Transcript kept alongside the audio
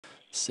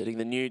setting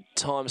the new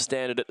time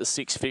standard at the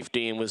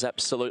 6:50 and was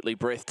absolutely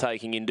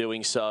breathtaking in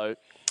doing so,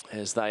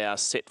 as they are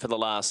set for the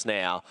last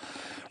now.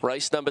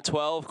 Race number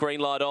 12, green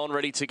light on,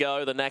 ready to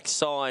go. The next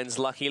signs,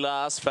 lucky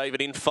last,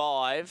 favoured in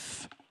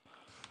 5.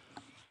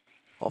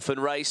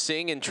 Often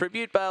racing, and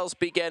Tribute Bales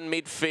began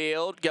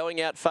midfield. Going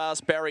out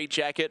fast, Barry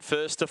Jacket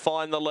first to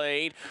find the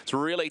lead. It's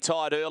really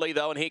tight early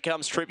though, and here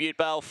comes Tribute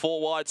Bale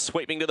 4 wide,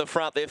 sweeping to the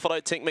front. There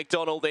followed Tink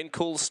McDonald, then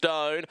Cool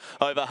Stone.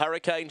 Over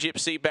Hurricane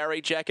Gypsy, Barry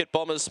Jacket,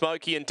 Bombers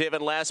Smokey and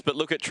Devon Lass. But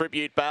look at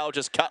Tribute Bale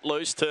just cut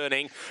loose,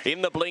 turning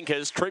in the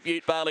blinkers.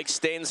 Tribute Bale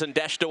extends and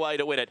dashed away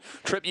to win it.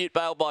 Tribute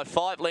Bale by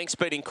 5 lengths,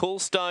 beating Cool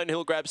Stone.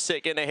 He'll grab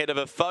second ahead of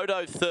a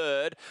Photo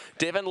third.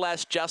 Devon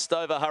Lass just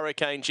over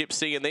Hurricane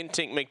Gypsy, and then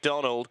Tink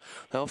McDonald.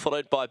 They're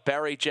followed by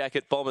Barry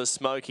Jacket, Bombers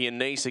Smokey and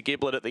Nisa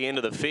Giblet at the end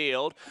of the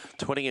field.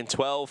 20 and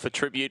 12 for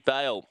Tribute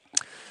Bale.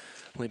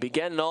 Well, he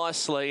began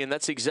nicely, and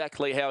that's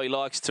exactly how he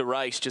likes to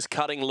race, just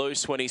cutting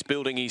loose when he's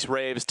building his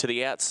revs to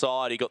the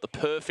outside. He got the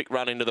perfect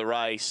run into the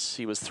race.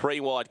 He was 3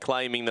 wide,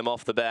 claiming them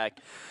off the back.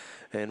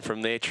 And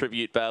from there,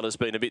 Tribute Bale has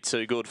been a bit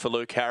too good for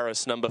Luke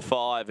Harris, number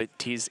 5.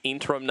 His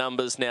interim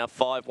numbers now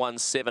 5, 1,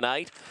 7,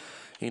 8.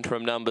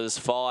 Interim numbers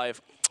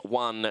 5,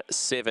 1,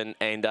 7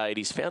 and 8.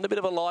 He's found a bit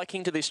of a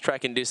liking to this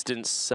track and distance